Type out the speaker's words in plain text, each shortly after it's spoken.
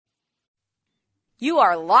You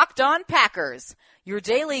are Locked On Packers, your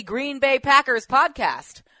daily Green Bay Packers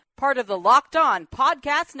podcast, part of the Locked On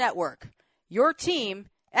Podcast Network, your team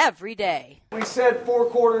every day. We said 4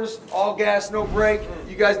 quarters, all gas, no break.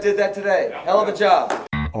 You guys did that today. Hell of a job.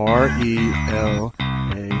 RELAX.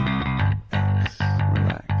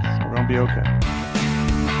 Relax. We're going to be okay.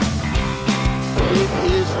 It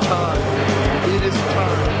is time. It is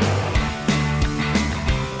time.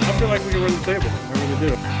 I feel like we can run the table. I really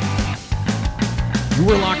do. You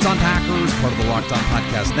are Locked On Packers, part of the Locked On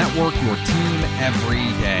Podcast Network, your team every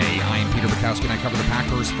day. I am Peter Bukowski, and I cover the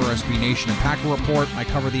Packers for SB Nation and Packer Report. I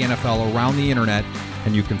cover the NFL around the internet,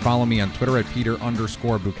 and you can follow me on Twitter at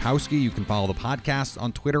Peter_Bukowski. You can follow the podcast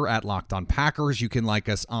on Twitter at Locked On Packers. You can like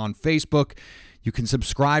us on Facebook. You can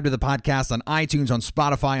subscribe to the podcast on iTunes, on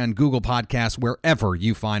Spotify, on Google Podcasts, wherever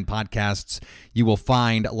you find podcasts. You will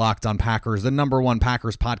find Locked On Packers, the #1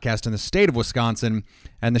 Packers podcast in the state of Wisconsin,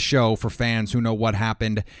 and the show for fans who know what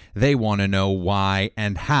happened. They want to know why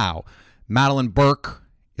and how. Madeline Burke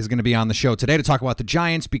is going to be on the show today to talk about the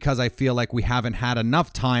Giants, because I feel like we haven't had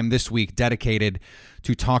enough time this week dedicated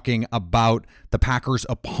to talking about the Packers'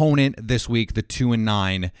 opponent this week, the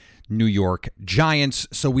 2-9 New York Giants.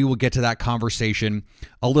 So we will get to that conversation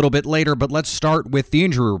a little bit later, but let's start with the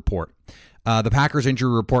injury report. The Packers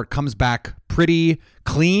injury report comes back pretty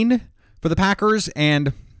clean for the Packers,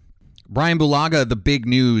 and Brian Bulaga, the big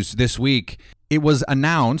news this week. It was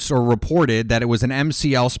announced or reported that it was an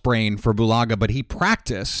MCL sprain for Bulaga, but he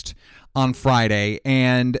practiced on Friday,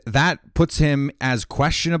 and that puts him as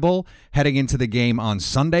questionable heading into the game on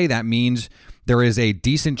Sunday. That means there is a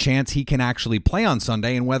decent chance he can actually play on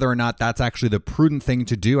Sunday, and whether or not that's actually the prudent thing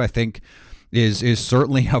to do, I think is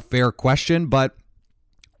certainly a fair question. But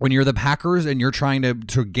when you're the Packers and you're trying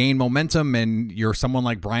to gain momentum, and you're someone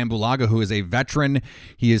like Brian Bulaga, who is a veteran,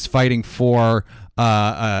 he is fighting for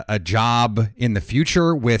a job in the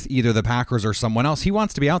future with either the Packers or someone else. He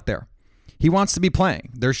wants to be out there. He wants to be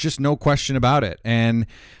playing. There's just no question about it. And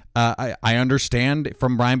I understand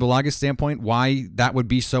from Brian Bulaga's standpoint why that would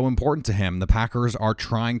be so important to him. The Packers are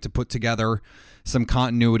trying to put together some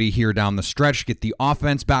continuity here down the stretch, get the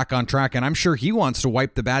offense back on track, and I'm sure he wants to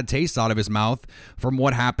wipe the bad taste out of his mouth from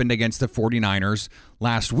what happened against the 49ers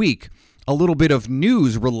last week. A little bit of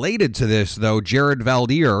news related to this, though. Jared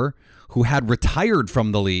Veldheer, who had retired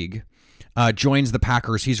from the league, joins the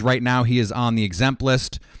Packers. He is on the exempt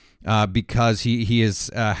list because he is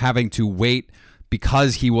having to wait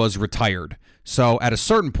because he was retired. So at a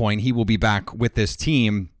certain point, he will be back with this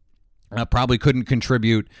team. Probably couldn't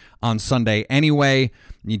contribute on Sunday anyway.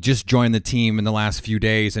 He just joined the team in the last few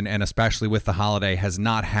days, and especially with the holiday, has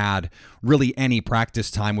not had really any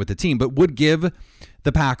practice time with the team, but would give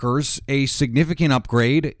the Packers a significant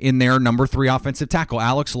upgrade in their number 3 offensive tackle.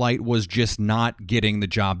 Alex Light was just not getting the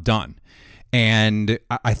job done. And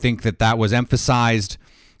I think that was emphasized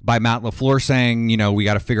by Matt LaFleur saying, we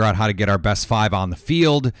got to figure out how to get our best 5 on the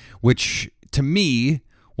field, which to me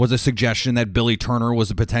was a suggestion that Billy Turner was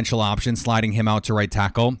a potential option, sliding him out to right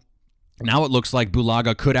tackle. Now it looks like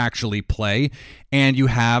Bulaga could actually play, and you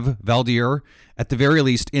have Veldheer, at the very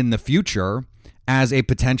least in the future, as a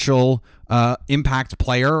potential impact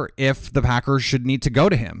player if the Packers should need to go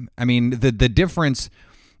to him. I mean, the difference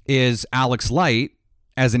is Alex Light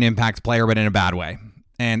as an impact player, but in a bad way.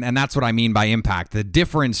 And that's what I mean by impact. The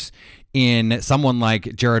difference in someone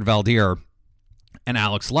like Jared Veldheer and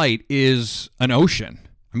Alex Light is an ocean.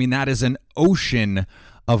 I mean, that is an ocean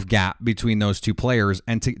of gap between those two players.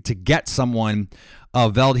 And to get someone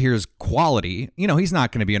of Veldheer's quality, he's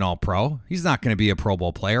not going to be an all-pro. He's not going to be a Pro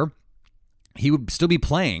Bowl player. He would still be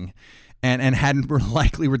playing and hadn't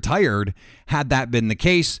likely retired had that been the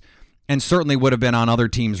case, and certainly would have been on other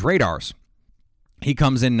teams' radars. He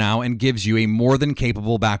comes in now and gives you a more than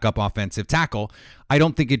capable backup offensive tackle. I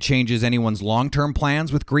don't think it changes anyone's long-term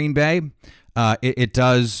plans with Green Bay. It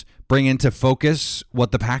does bring into focus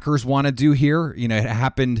what the Packers want to do here. It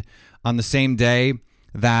happened on the same day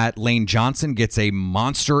that Lane Johnson gets a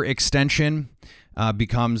monster extension,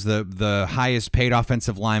 becomes the highest paid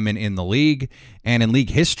offensive lineman in the league and in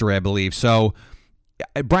league history, I believe. So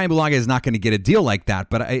Brian Bulaga is not going to get a deal like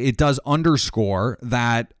that, but it does underscore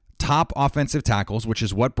that top offensive tackles, which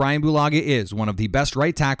is what Brian Bulaga is, one of the best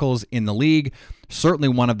right tackles in the league, certainly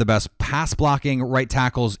one of the best pass blocking right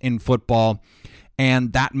tackles in football,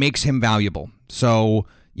 and that makes him valuable. So,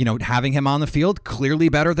 having him on the field, clearly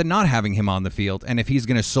better than not having him on the field. And if he's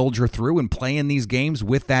going to soldier through and play in these games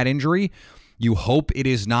with that injury, you hope it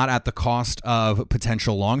is not at the cost of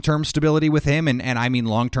potential long-term stability with him. And I mean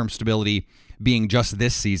long-term stability being just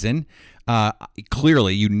this season.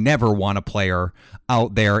 Clearly, you never want a player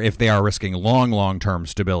out there if they are risking long-term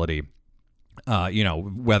stability.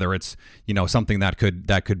 Whether it's, something that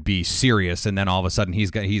could be serious, and then all of a sudden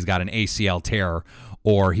he's got an ACL tear,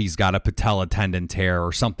 or he's got a patella tendon tear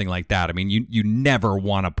or something like that. I mean, you never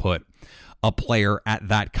want to put a player at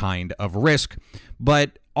that kind of risk.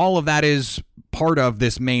 But all of that is part of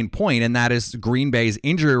this main point, and that is Green Bay's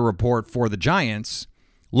injury report for the Giants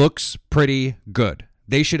looks pretty good.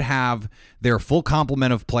 They should have their full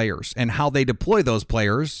complement of players, and how they deploy those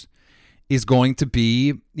players is going to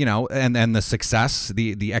be, and the success,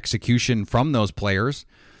 the execution from those players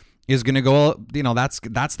is going to go, that's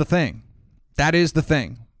the thing. That is the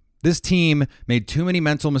thing. This team made too many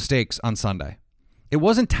mental mistakes on Sunday. It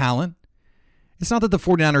wasn't talent. It's not that the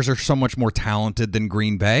 49ers are so much more talented than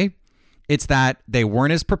Green Bay. It's that they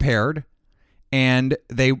weren't as prepared, and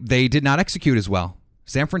they did not execute as well.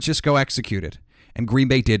 San Francisco executed, and Green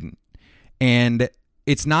Bay didn't. And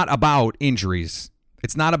it's not about injuries.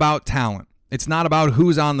 It's not about talent. It's not about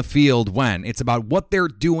who's on the field when. It's about what they're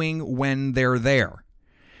doing when they're there.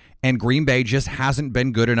 And Green Bay just hasn't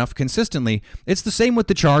been good enough consistently. It's the same with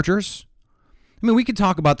the Chargers. I mean, we can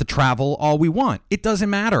talk about the travel all we want. It doesn't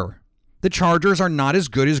matter. The Chargers are not as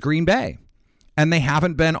good as Green Bay, and they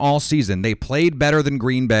haven't been all season. They played better than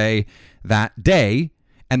Green Bay that day,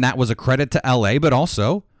 and that was a credit to LA, but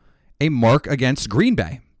also a mark against Green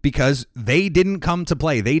Bay, because they didn't come to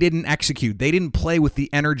play. They didn't execute. They didn't play with the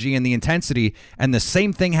energy and the intensity, and the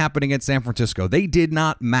same thing happened against San Francisco. They did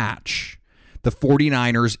not match the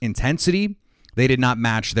 49ers' intensity. They did not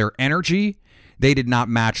match their energy. They did not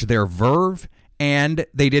match their verve, and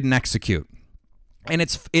they didn't execute. And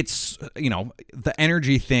it's the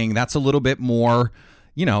energy thing, that's a little bit more,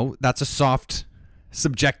 that's a soft,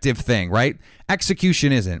 subjective thing, right?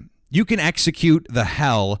 Execution isn't. You can execute the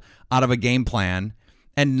hell out of a game plan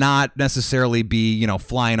and not necessarily be,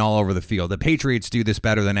 flying all over the field. The Patriots do this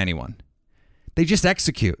better than anyone. They just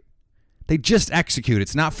execute.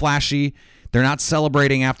 It's not flashy. They're not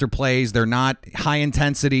celebrating after plays. They're not high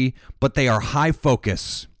intensity, but they are high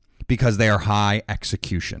focus because they are high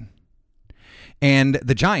execution. And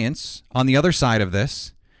the Giants, on the other side of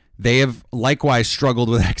this, they have likewise struggled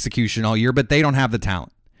with execution all year, but they don't have the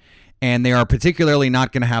talent. And they are particularly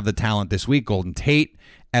not going to have the talent this week. Golden Tate,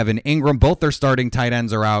 Evan Ingram, both their starting tight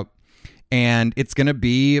ends are out. And it's going to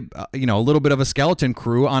be, a little bit of a skeleton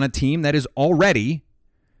crew on a team that is already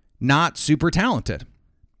not super talented.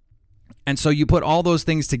 And so you put all those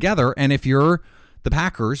things together, and if you're the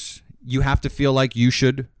Packers, you have to feel like you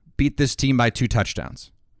should beat this team by 2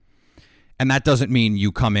 touchdowns. And that doesn't mean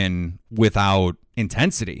you come in without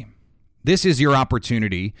intensity. This is your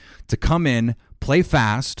opportunity to come in, play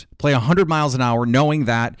fast, play 100 miles an hour, knowing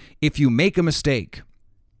that if you make a mistake,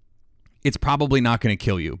 it's probably not going to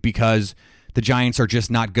kill you because the Giants are just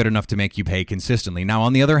not good enough to make you pay consistently. Now,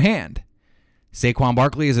 on the other hand, Saquon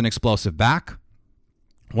Barkley is an explosive back.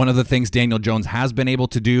 One of the things Daniel Jones has been able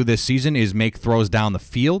to do this season is make throws down the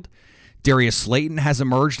field. Darius Slayton has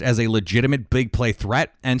emerged as a legitimate big play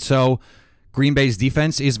threat, and so Green Bay's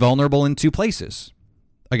defense is vulnerable in 2 places,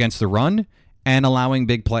 against the run and allowing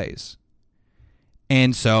big plays.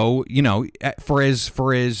 And so, for as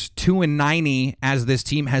 2-90 as this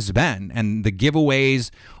team has been, and the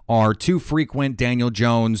giveaways are too frequent, Daniel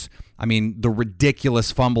Jones, the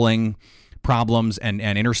ridiculous fumbling problems and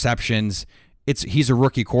interceptions, he's a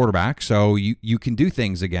rookie quarterback, so you can do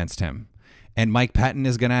things against him. And Mike Pettin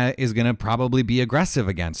is gonna probably be aggressive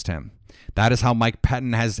against him. That is how Mike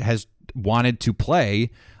Pettin has wanted to play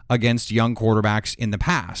against young quarterbacks in the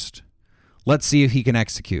past. Let's see if he can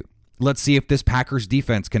execute. Let's see if this Packers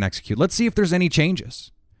defense can execute. Let's see if there's any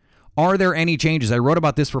changes. Are there any changes? I wrote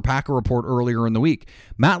about this for Packer Report earlier in the week.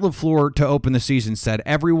 Matt LaFleur, to open the season, said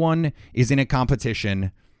everyone is in a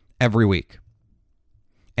competition every week.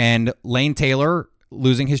 And Lane Taylor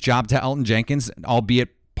losing his job to Elton Jenkins, albeit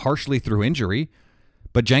partially through injury,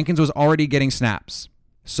 but Jenkins was already getting snaps.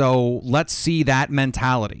 So let's see that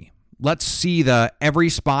mentality. Let's see the every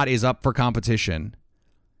spot is up for competition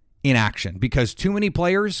in action, because too many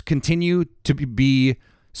players continue to be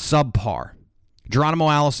subpar. Geronimo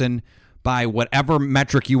Allison, by whatever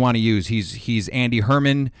metric you want to use, he's Andy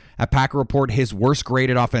Herman at Packer Report, his worst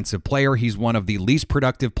graded offensive player. He's one of the least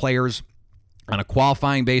productive players on a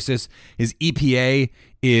qualifying basis. His EPA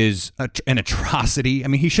is an atrocity.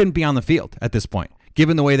 He shouldn't be on the field at this point,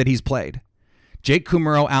 given the way that he's played. Jake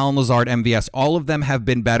Kumaro, Alan Lazard, MVS, all of them have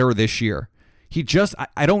been better this year. It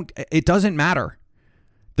doesn't matter.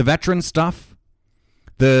 The veteran stuff,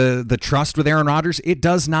 the trust with Aaron Rodgers, it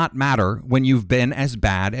does not matter when you've been as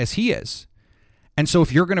bad as he is. And so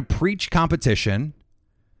if you're going to preach competition,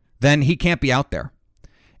 then he can't be out there.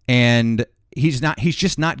 And he's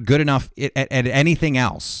just not good enough at anything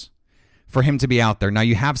else for him to be out there. Now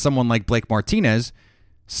you have someone like Blake Martinez,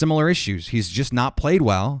 similar issues. He's just not played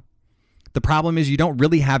well. The problem is you don't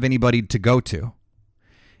really have anybody to go to.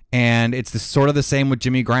 And it's sort of the same with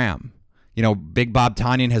Jimmy Graham. You know, Big Bob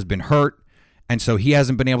Tonyan has been hurt, and so he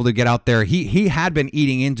hasn't been able to get out there. He had been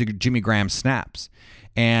eating into Jimmy Graham's snaps.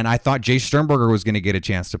 And I thought Jay Sternberger was going to get a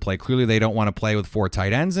chance to play. Clearly, they don't want to play with 4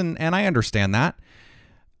 tight ends, and I understand that.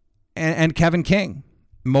 And Kevin King,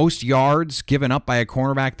 most yards given up by a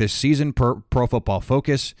cornerback this season per Pro Football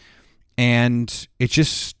Focus. And it's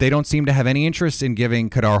just, they don't seem to have any interest in giving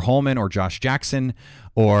Kadar Holman or Josh Jackson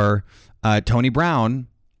or Tony Brown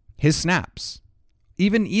his snaps.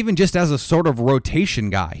 Even just as a sort of rotation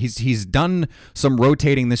guy. He's done some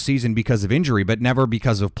rotating this season because of injury, but never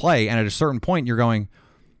because of play. And at a certain point, you're going,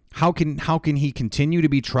 how can he continue to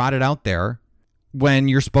be trotted out there when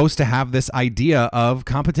you're supposed to have this idea of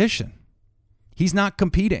competition? He's not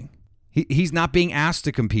competing. He's not being asked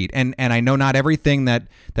to compete. And I know not everything that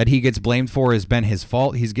he gets blamed for has been his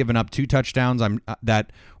fault. He's given up 2 touchdowns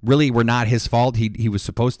that really were not his fault. He was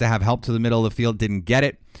supposed to have help to the middle of the field, didn't get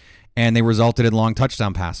it, and they resulted in long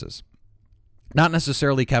touchdown passes. Not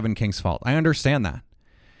necessarily Kevin King's fault. I understand that.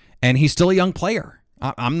 And he's still a young player.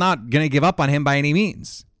 I'm not going to give up on him by any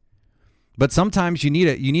means. But sometimes you need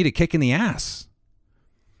a kick in the ass.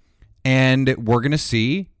 And we're going to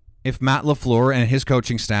see if Matt LaFleur and his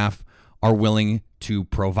coaching staff are willing to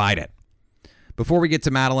provide it. Before we get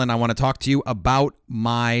to Madeline, I want to talk to you about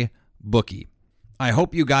MyBookie. I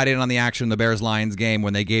hope you got in on the action in the Bears-Lions game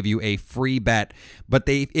when they gave you a free bet, but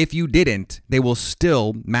if you didn't, they will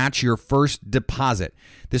still match your first deposit.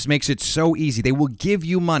 This makes it so easy. They will give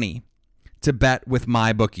you money to bet with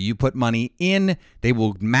MyBookie. You put money in, they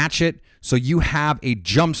will match it, so you have a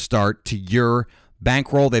jump start to your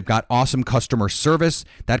bankroll. They've got awesome customer service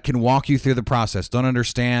that can walk you through the process. Don't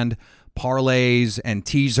understand parlays and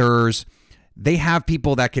teasers. They have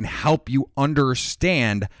people that can help you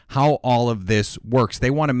understand how all of this works. They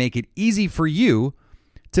want to make it easy for you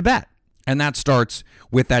to bet. And that starts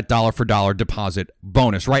with that dollar-for-dollar deposit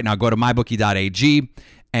bonus. Right now, go to mybookie.ag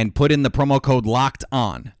and put in the promo code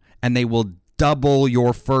LOCKEDON, and they will double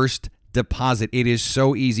your first deposit. It is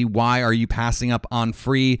so easy. Why are you passing up on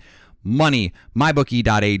free money?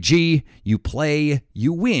 mybookie.ag. You play,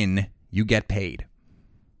 you win, you get paid.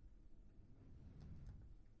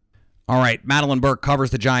 All right, Madeline Burke covers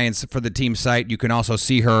the Giants for the team site. You can also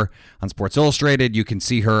see her on Sports Illustrated. You can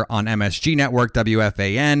see her on MSG Network,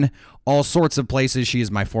 WFAN, all sorts of places. She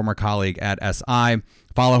is my former colleague at SI.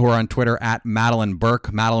 Follow her on Twitter at Madeline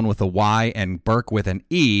Burke, Madeline with a Y and Burke with an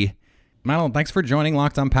E. Madeline, thanks for joining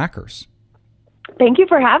Locked on Packers. Thank you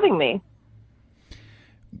for having me.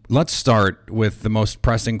 Let's start with the most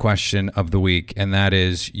pressing question of the week, and that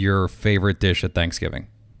is your favorite dish at Thanksgiving.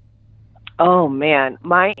 Oh, man.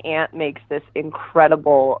 My aunt makes this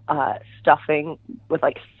incredible stuffing with,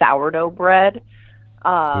 like, sourdough bread.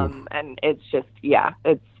 And it's just,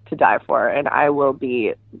 it's to die for. And I will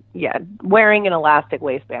be, wearing an elastic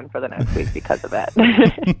waistband for the next week because of it.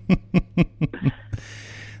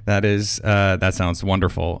 That sounds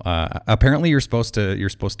wonderful. Apparently, you're supposed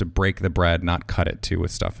to break the bread, not cut it too with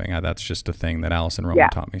stuffing. That's just a thing that Allison Roman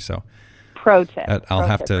taught me. So, pro tip. I'll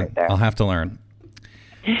have to learn.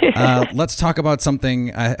 Let's talk about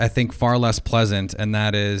something I think far less pleasant, and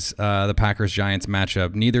that is the Packers-Giants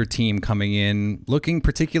matchup. Neither team coming in looking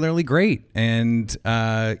particularly great, and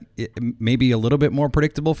maybe a little bit more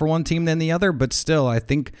predictable for one team than the other, but still, I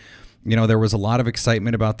think there was a lot of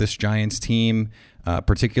excitement about this Giants team,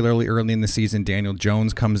 particularly early in the season. Daniel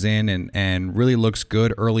Jones comes in and really looks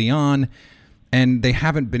good early on, and they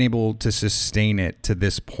haven't been able to sustain it to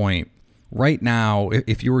this point. Right now,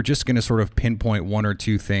 if you were just going to sort of pinpoint one or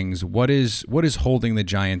two things, what is holding the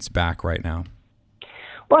Giants back right now?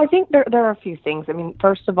 Well, I think there are a few things. I mean,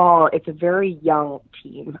 first of all, it's a very young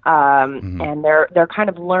team, and they're kind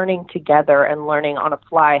of learning together and learning on a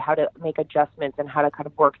fly how to make adjustments and how to kind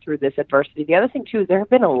of work through this adversity. The other thing, too, is there have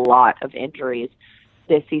been a lot of injuries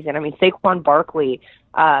this season. I mean, Saquon Barkley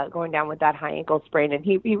going down with that high ankle sprain, and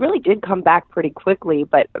he really did come back pretty quickly,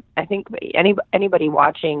 but I think anybody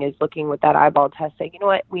watching is looking with that eyeball test saying, you know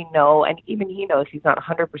what, we know, and even he knows he's not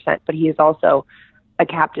 100%, but he is also a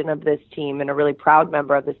captain of this team and a really proud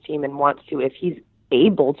member of this team and wants to, if he's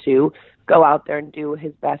able to, go out there and do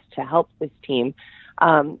his best to help this team.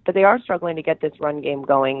 But they are struggling to get this run game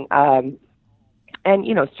going. And,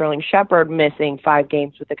 Sterling Shepard missing 5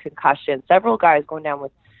 games with a concussion, several guys going down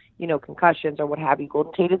with, concussions or what have you.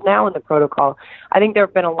 Golden Tate is now in the protocol. I think there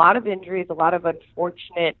have been a lot of injuries, a lot of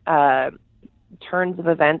unfortunate turns of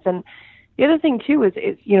events. And the other thing, too, is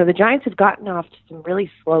the Giants have gotten off to some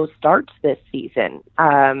really slow starts this season.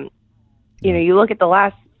 You know, you look at the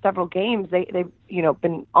last several games, they've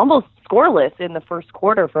been almost scoreless in the first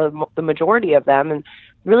quarter for the majority of them, and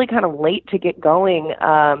really kind of late to get going.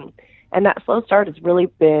 And that slow start has really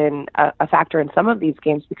been a factor in some of these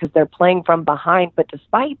games because they're playing from behind. But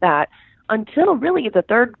despite that, until really the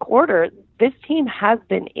third quarter, this team has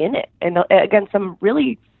been in it, and against some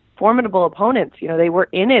really formidable opponents. You know, they were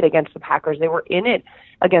in it against the Packers. They were in it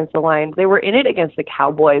against the Lions. They were in it against the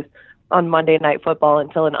Cowboys on Monday Night Football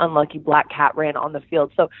until an unlucky black cat ran on the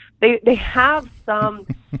field. So they have some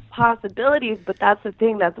possibilities, but that's the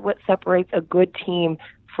thing. That's what separates a good team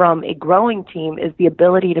from a growing team, is the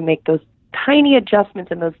ability to make those tiny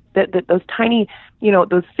adjustments and those tiny,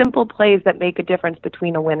 those simple plays that make a difference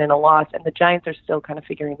between a win and a loss. And the Giants are still kind of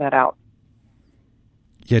figuring that out.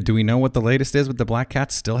 Yeah. Do we know what the latest is with the Black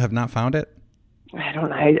Cats? Still have not found it? I don't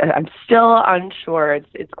know. I'm still unsure.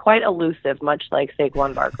 It's quite elusive, much like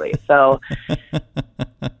Saquon Barkley. So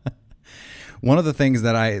one of the things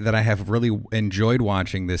that I have really enjoyed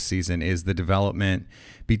watching this season is the development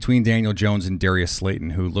between Daniel Jones and Darius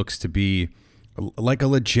Slayton, who looks to be like a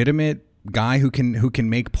legitimate guy who can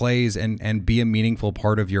make plays and be a meaningful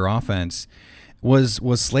part of your offense. Was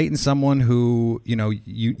Slayton someone who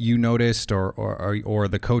you noticed or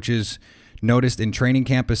the coaches noticed in training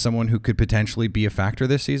camp as someone who could potentially be a factor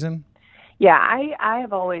this season? Yeah, I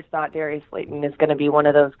have always thought Darius Slayton is going to be one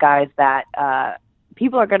of those guys that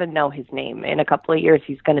people are going to know his name. In a couple of years,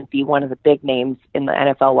 he's going to be one of the big names in the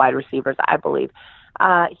NFL wide receivers, I believe.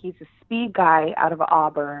 He's a speed guy out of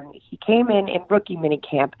Auburn. He came in rookie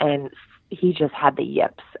minicamp, and he just had the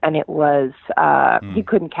yips, and it was he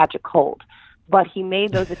couldn't catch a cold. But he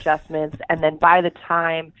made those adjustments, and then by the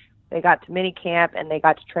time they got to minicamp and they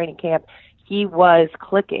got to training camp, he was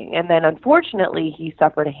clicking. And then unfortunately, he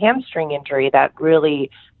suffered a hamstring injury that really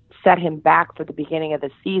set him back for the beginning of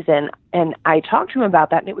the season. And I talked to him about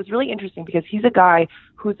that, and it was really interesting because he's a guy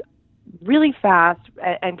who's really fast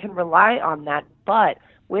and can rely on that. But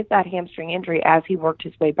with that hamstring injury, as he worked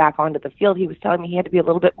his way back onto the field, he was telling me he had to be a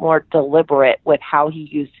little bit more deliberate with how he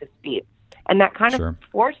used his speed. And that kind of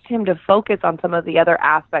forced him to focus on some of the other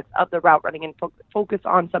aspects of the route running and focus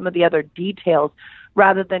on some of the other details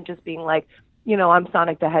rather than just being like, I'm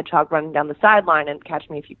Sonic the Hedgehog running down the sideline and catch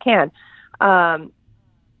me if you can. And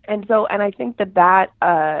I think that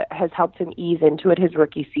has helped him ease into it his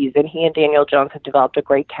rookie season. He and Daniel Jones have developed a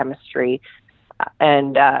great chemistry.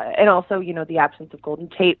 And also, the absence of Golden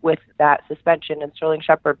Tate with that suspension and Sterling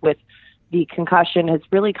Shepard with the concussion has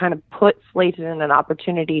really kind of put Slayton in an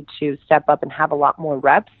opportunity to step up and have a lot more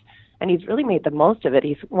reps. And he's really made the most of it.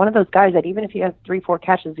 He's one of those guys that even if he has 3-4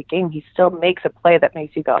 catches a game, he still makes a play that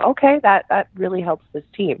makes you go, okay, that really helps this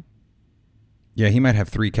team. Yeah, he might have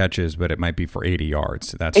 3 catches, but it might be for 80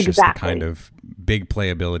 yards. That's exactly. Just the kind of big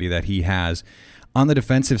playability that he has. On the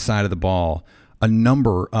defensive side of the ball, a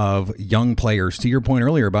number of young players, to your point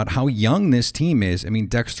earlier about how young this team is. I mean,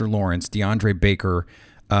 Dexter Lawrence, DeAndre Baker,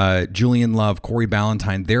 Julian Love, Corey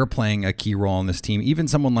Ballantyne, they're playing a key role in this team. Even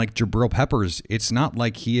someone like Jabril Peppers, it's not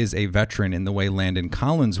like he is a veteran in the way Landon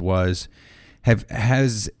Collins was.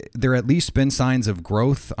 Has there at least been signs of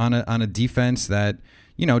growth on a defense that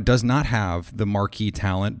does not have the marquee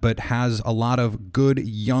talent, but has a lot of good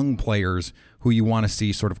young players who you want to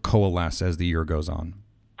see sort of coalesce as the year goes on?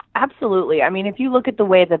 Absolutely. I mean, if you look at the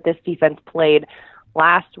way that this defense played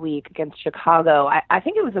last week against Chicago, I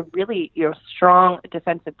think it was a really strong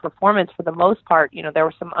defensive performance for the most part. There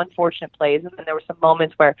were some unfortunate plays, and then there were some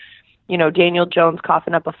moments where, Daniel Jones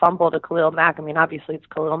coughing up a fumble to Khalil Mack. I mean, obviously it's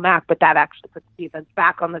Khalil Mack, but that actually put the defense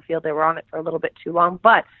back on the field. They were on it for a little bit too long,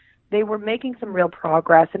 but they were making some real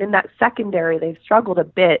progress. And in that secondary, they've struggled a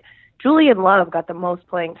bit. Julian Love got the most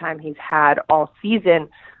playing time he's had all season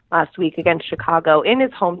last week against Chicago in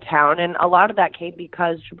his hometown, and a lot of that came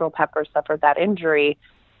because Jabril Peppers suffered that injury.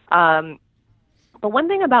 But one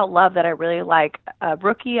thing about Love that I really like, a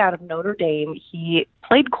rookie out of Notre Dame, he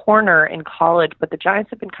played corner in college, but the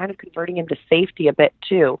Giants have been kind of converting him to safety a bit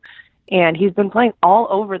too. And he's been playing all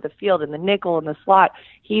over the field in the nickel and the slot.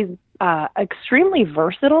 He's extremely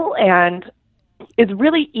versatile and is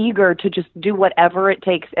really eager to just do whatever it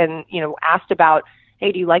takes. And, asked about,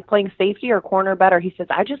 hey, do you like playing safety or corner better? He says,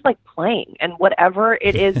 I just like playing, and whatever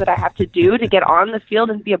it is that I have to do to get on the field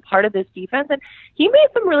and be a part of this defense. And he made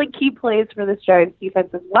some really key plays for this Giants defense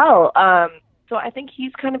as well. So I think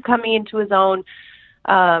he's kind of coming into his own.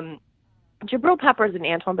 Jabril Peppers and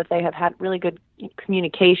Antoine Bethea have had really good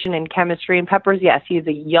communication and chemistry. And Peppers, yes, he's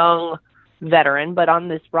a young veteran, but on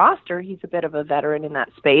this roster, he's a bit of a veteran in that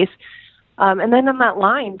space. And then on that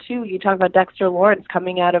line, too, you talk about Dexter Lawrence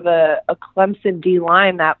coming out of a Clemson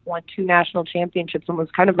D-line that won 2 national championships and was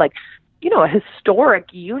kind of like a historic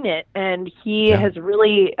unit, and he has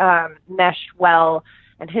really meshed well,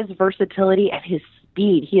 and his versatility and his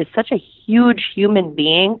speed. He is such a huge human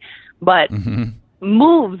being, but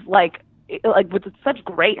moves like with such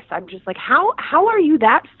grace. I'm just like, how are you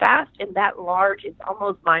that fast and that large? It's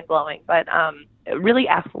almost mind-blowing, but really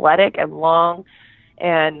athletic and long.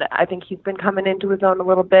 And I think he's been coming into his own a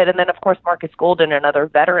little bit. And then, of course, Marcus Golden, another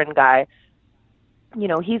veteran guy,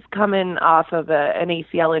 he's coming off of an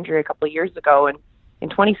ACL injury a couple of years ago. And in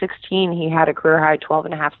 2016, he had a career-high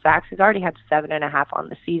 12.5 sacks. He's already had 7.5 on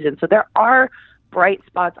the season. So there are bright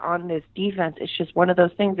spots on this defense. It's just one of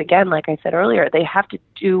those things, again, like I said earlier, they have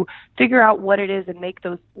to figure out what it is and make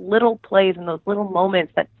those little plays and those little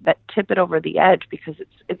moments that tip it over the edge, because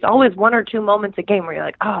it's always one or two moments a game where you're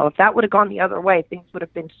like, oh, if that would have gone the other way, things would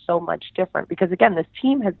have been so much different. Because, again, this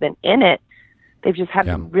team has been in it. They've just had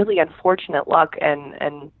some really unfortunate luck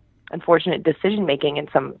and unfortunate decision-making in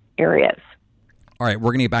some areas. All right,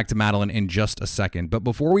 we're going to get back to Madeline in just a second. But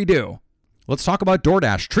before we do, let's talk about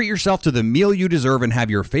DoorDash. Treat yourself to the meal you deserve and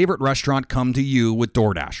have your favorite restaurant come to you with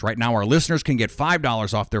DoorDash. Right now, our listeners can get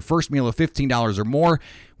 $5 off their first meal of $15 or more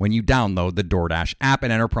when you download the DoorDash app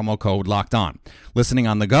and enter promo code LOCKEDON. Listening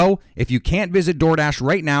on the go, if you can't visit DoorDash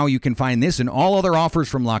right now, you can find this and all other offers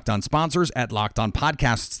from Locked On sponsors at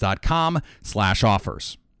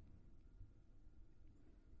LockedOnPodcasts.com/offers.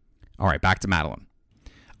 All right, back to Madeline.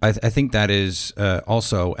 I think that is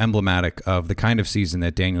also emblematic of the kind of season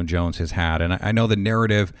that Daniel Jones has had. And I know the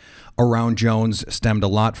narrative around Jones stemmed a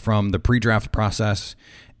lot from the pre-draft process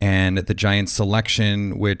and the Giants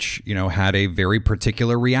selection, which, had a very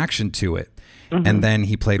particular reaction to it. Mm-hmm. And then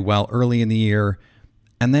he played well early in the year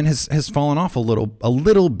and then has fallen off a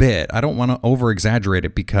little bit. I don't want to over-exaggerate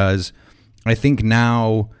it, because I think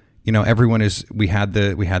now, everyone we had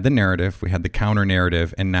the narrative, we had the counter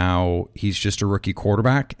narrative, and now he's just a rookie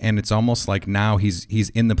quarterback. And it's almost like now he's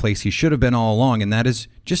in the place he should have been all along. And that is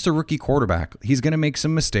just a rookie quarterback. He's going to make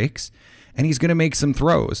some mistakes and he's going to make some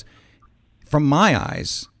throws. From my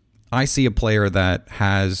eyes, I see a player that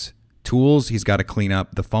has tools. He's got to clean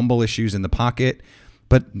up the fumble issues in the pocket,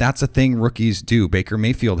 but that's a thing rookies do. Baker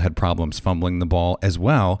Mayfield had problems fumbling the ball as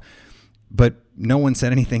well, but no one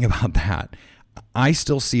said anything about that. I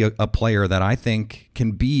still see a player that I think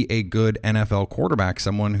can be a good NFL quarterback,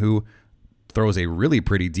 someone who throws a really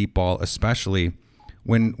pretty deep ball, especially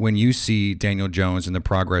when you see Daniel Jones and the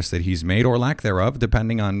progress that he's made, or lack thereof,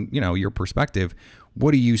 depending on, your perspective.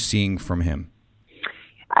 What are you seeing from him?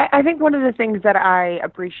 I think one of the things that I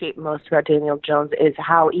appreciate most about Daniel Jones is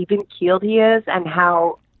how even-keeled he is, and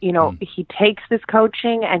how he takes this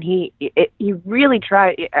coaching and he really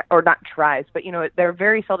tries, or not tries, but, there are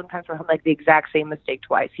very seldom times where he'll make the exact same mistake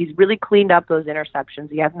twice. He's really cleaned up those interceptions.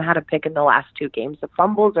 He hasn't had a pick in the last two games. The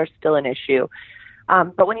fumbles are still an issue.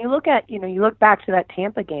 But when you look at, you look back to that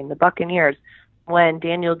Tampa game, the Buccaneers, when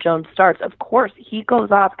Daniel Jones starts, of course, he goes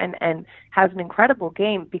off and has an incredible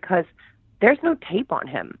game because there's no tape on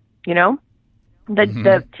him,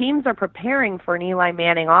 The teams are preparing for an Eli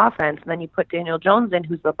Manning offense, and then you put Daniel Jones in,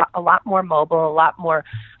 who's a lot more mobile, a lot more,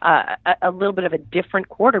 a little bit of a different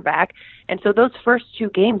quarterback. And so those first two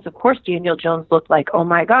games, of course, Daniel Jones looked like, oh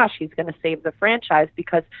my gosh, he's going to save the franchise,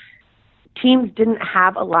 because teams didn't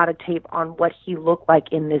have a lot of tape on what he looked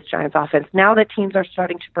like in this Giants offense. Now that teams are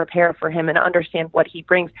starting to prepare for him and understand what he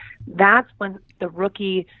brings, that's when the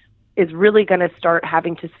rookie is really going to start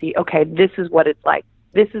having to see, okay, this is what it's like.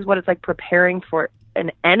 This is what it's like preparing for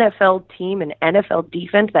an NFL team, an NFL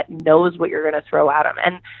defense that knows what you're going to throw at them.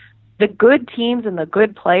 And the good teams and the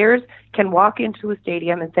good players can walk into a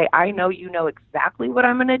stadium and say, I know you know exactly what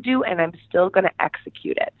I'm going to do, and I'm still going to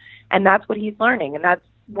execute it. And that's what he's learning. And that's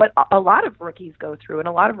what a lot of rookies go through. And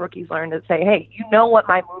a lot of rookies learn to say, hey, you know what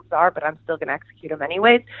my moves are, but I'm still going to execute them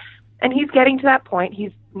anyways. And he's getting to that point.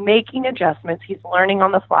 He's making adjustments. He's learning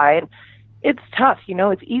on the fly. And it's tough.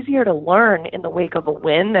 It's easier to learn in the wake of a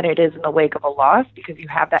win than it is in the wake of a loss, because you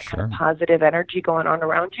have that kind of positive energy going on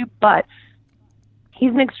around you. But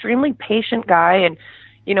he's an extremely patient guy, and,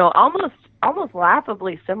 almost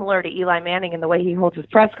laughably similar to Eli Manning in the way he holds his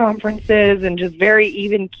press conferences, and just very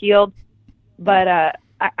even-keeled. But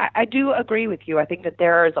I do agree with you. I think that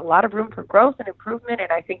there is a lot of room for growth and improvement,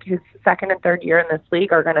 and I think his second and third year in this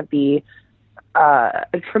league are going to be a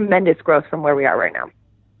tremendous growth from where we are right now.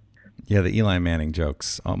 Yeah, the Eli Manning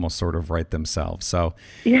jokes almost sort of write themselves. So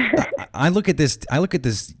I look at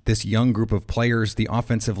this young group of players, the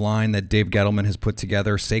offensive line that Dave Gettleman has put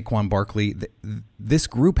together, Saquon Barkley. This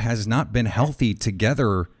group has not been healthy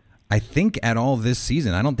together, I think, at all this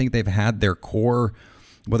season. I don't think they've had their core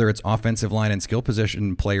whether it's offensive line and skill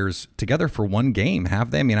position players together for one game,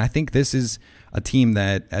 have they? I mean, I think this is a team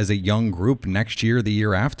that as a young group next year, the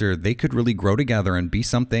year after, they could really grow together and be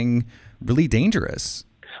something really dangerous.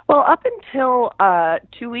 Well, up until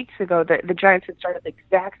 2 weeks ago, the Giants had started the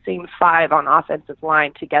exact same 5 on offensive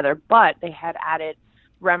line together, but they had added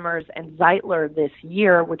Remmers and Zeitler this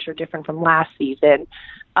year, which are different from last season.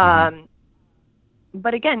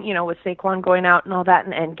 But again, with Saquon going out and all that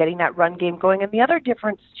and getting that run game going. And the other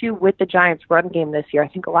difference, too, with the Giants' run game this year, I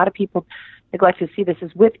think a lot of people neglect to see this,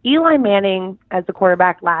 is with Eli Manning as the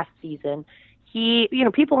quarterback last season,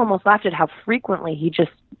 people almost laughed at how frequently he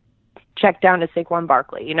just checked down to Saquon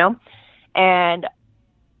Barkley, And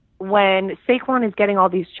when Saquon is getting all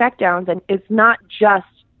these checkdowns, and it's not just,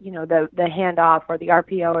 the handoff or the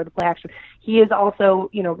RPO or the play action, he is also,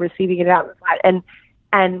 receiving it out in the flat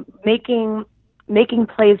and making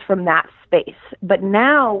plays from that space. But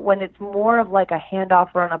now when it's more of like a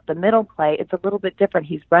handoff run up the middle play, it's a little bit different.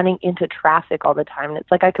 He's running into traffic all the time. And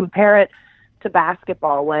it's like I compare it to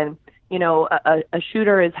basketball when, a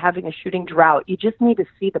shooter is having a shooting drought. You just need to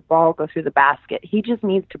see the ball go through the basket. He just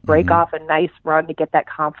needs to break off a nice run to get that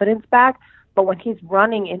confidence back. But when he's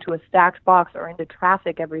running into a stacked box or into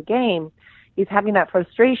traffic every game, he's having that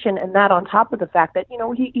frustration, and that on top of the fact that,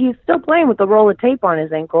 he's still playing with the roll of tape on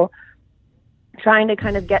his ankle, trying to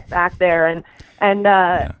kind of get back there. And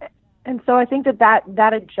so I think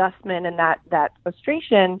that adjustment and that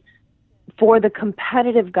frustration for the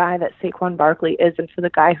competitive guy that Saquon Barkley is, and for the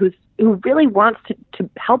guy who really wants to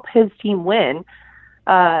help his team win,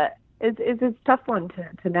 is a tough one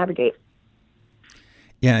to navigate.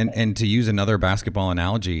 Yeah, and to use another basketball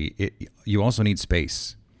analogy, you also need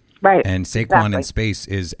space. Right. And Saquon in space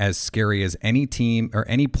is as scary as any team or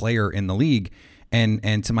any player in the league.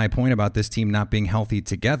 And to my point about this team not being healthy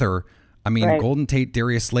together, I mean, right. Golden Tate,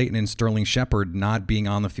 Darius Slayton, and Sterling Shepard not being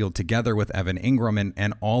on the field together with Evan Ingram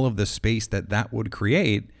and all of the space that would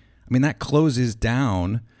create, I mean, that closes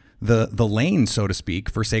down the lane, so to speak,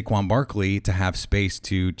 for Saquon Barkley to have space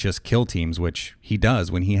to just kill teams, which he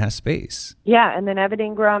does when he has space. Yeah, and then Evan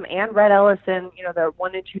Ingram and Rhett Ellison, the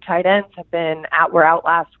 1 and 2 tight ends were out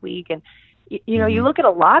last week. And, you look at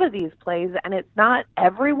a lot of these plays, and it's not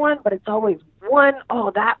everyone, but it's always one,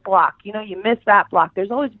 that block. You miss that block.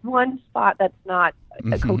 There's always one spot that's not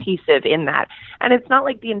cohesive in that. And it's not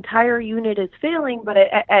like the entire unit is failing, but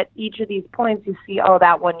at each of these points you see,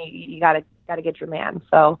 that one, you got to get your man.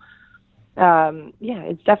 So,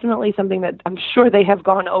 it's definitely something that I'm sure they have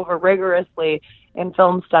gone over rigorously in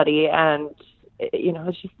film study. And,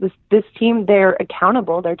 it's just this team, they're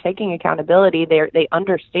accountable. They're taking accountability. They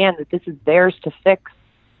understand that this is theirs to fix,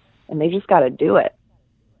 and they just got to do it.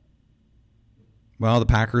 Well, the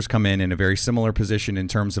Packers come in a very similar position in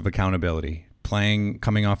terms of accountability,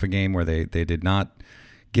 coming off a game where they did not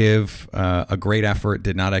give a great effort,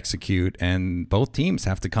 did not execute, and both teams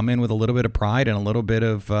have to come in with a little bit of pride and a little bit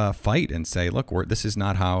of fight and say, look, this is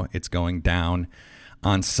not how it's going down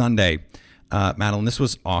on Sunday. Madeline, this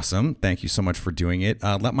was awesome. Thank you so much for doing it.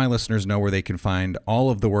 Let my listeners know where they can find all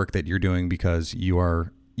of the work that you're doing, because you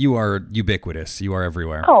are ubiquitous. You are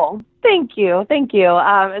everywhere. Oh, thank you.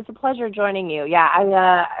 It's a pleasure joining you.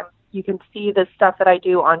 Yeah, you can see the stuff that I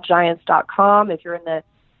do on Giants.com if you're in the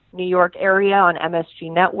New York area on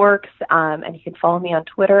MSG Networks, and you can follow me on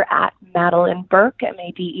Twitter at Madeline Burke,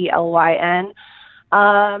 Madelyn.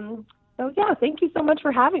 So yeah, thank you so much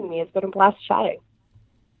for having me. It's been a blast chatting.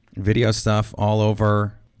 Video stuff all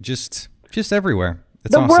over, just everywhere.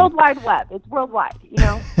 It's the awesome. World Wide Web. It's worldwide.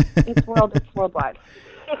 It's worldwide.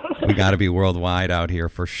 We got to be worldwide out here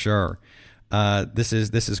for sure. This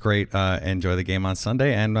is great. Enjoy the game on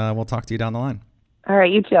Sunday, and we'll talk to you down the line. All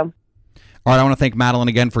right, you too. All right, I want to thank Madeline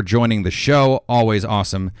again for joining the show. Always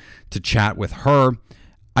awesome to chat with her.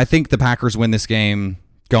 I think the Packers win this game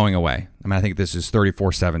going away. I think this is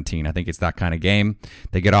 34-17. I think it's that kind of game.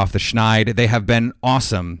 They get off the schneid. They have been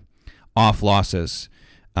awesome off losses,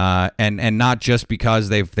 and not just because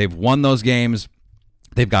they've won those games.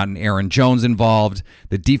 They've gotten Aaron Jones involved.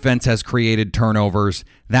 The defense has created turnovers.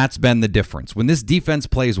 That's been the difference. When this defense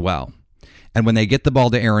plays well, and when they get the ball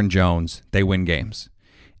to Aaron Jones, they win games.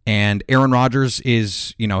 And Aaron Rodgers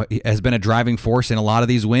has been a driving force in a lot of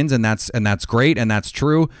these wins, and that's great, and that's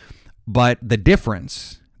true. But the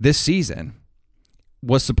difference this season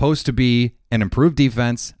was supposed to be an improved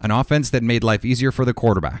defense, an offense that made life easier for the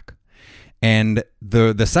quarterback. And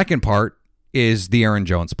the second part is the Aaron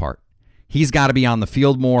Jones part. He's got to be on the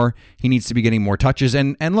field more. He needs to be getting more touches.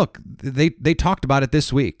 And look, they talked about it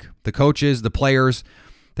this week. The coaches, the players,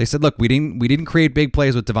 they said, look, we didn't create big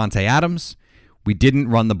plays with Davante Adams. We didn't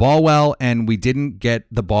run the ball well, and we didn't get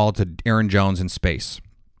the ball to Aaron Jones in space.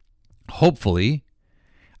 hopefully,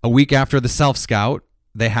 a week after the self-scout,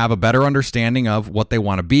 they have a better understanding of what they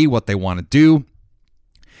want to be, what they want to do,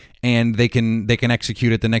 and they can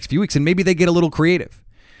execute it the next few weeks. And maybe they get a little creative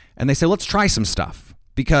and they say, let's try some stuff,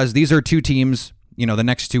 because these are two teams, the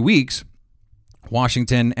next 2 weeks,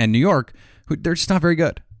 Washington and New York, who they're just not very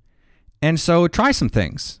good. And so try some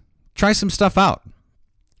things, try some stuff out.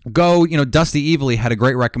 Go, Dusty Evely had a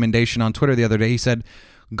great recommendation on Twitter the other day. He said,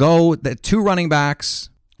 go the 2 running backs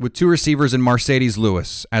with 2 receivers and Mercedes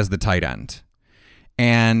Lewis as the tight end,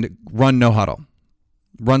 and run no huddle,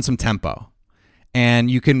 run some tempo.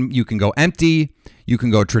 And you can go empty, you can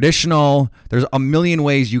go traditional. There's a million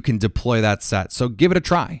ways you can deploy that set. So give it a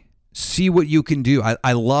try. See what you can do.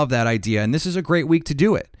 I love that idea, and this is a great week to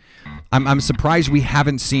do it. I'm surprised we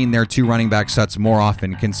haven't seen their 2 running back sets more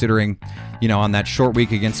often, considering, on that short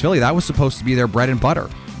week against Philly, that was supposed to be their bread and butter.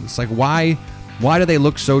 It's like, why do they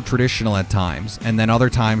look so traditional at times, and then other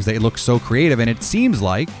times they look so creative? And it seems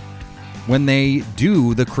like when they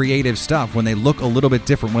do the creative stuff, when they look a little bit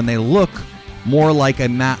different, when they look more like a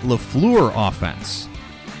Matt LaFleur offense,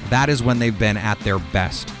 that is when they've been at their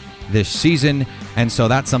best this season. And so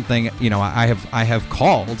that's something, I have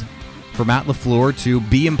called for Matt LaFleur to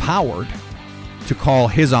be empowered to call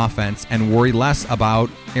his offense and worry less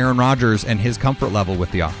about Aaron Rodgers and his comfort level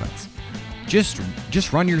with the offense.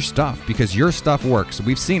 Just run your stuff, because your stuff works.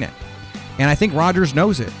 We've seen it. And I think Rodgers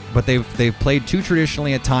knows it, but they've played too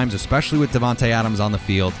traditionally at times, especially with Davante Adams on the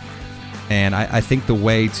field. And I think the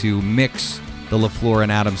way to mix the LaFleur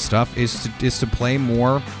and Adams stuff is to play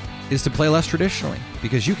less traditionally,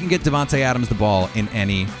 because you can get Davante Adams the ball in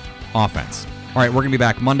any offense. All right, we're going to be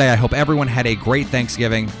back Monday. I hope everyone had a great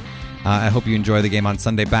Thanksgiving. I hope you enjoy the game on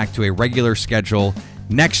Sunday. Back to a regular schedule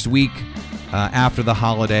next week after the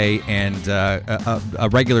holiday, and a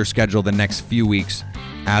regular schedule the next few weeks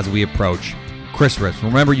as we approach Christmas.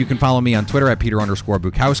 Remember, you can follow me on Twitter at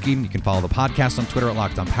Peter_Bukowski. You can follow the podcast on Twitter at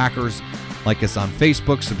Locked On Packers. Like us on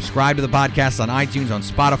Facebook. Subscribe to the podcast on iTunes, on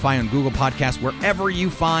Spotify, on Google Podcasts. Wherever you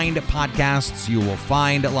find podcasts, you will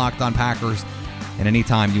find Locked On Packers. And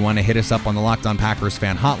anytime you want to hit us up on the Locked On Packers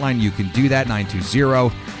fan hotline, you can do that,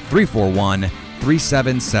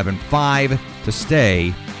 920-341-3775, to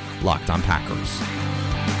stay Locked On Packers.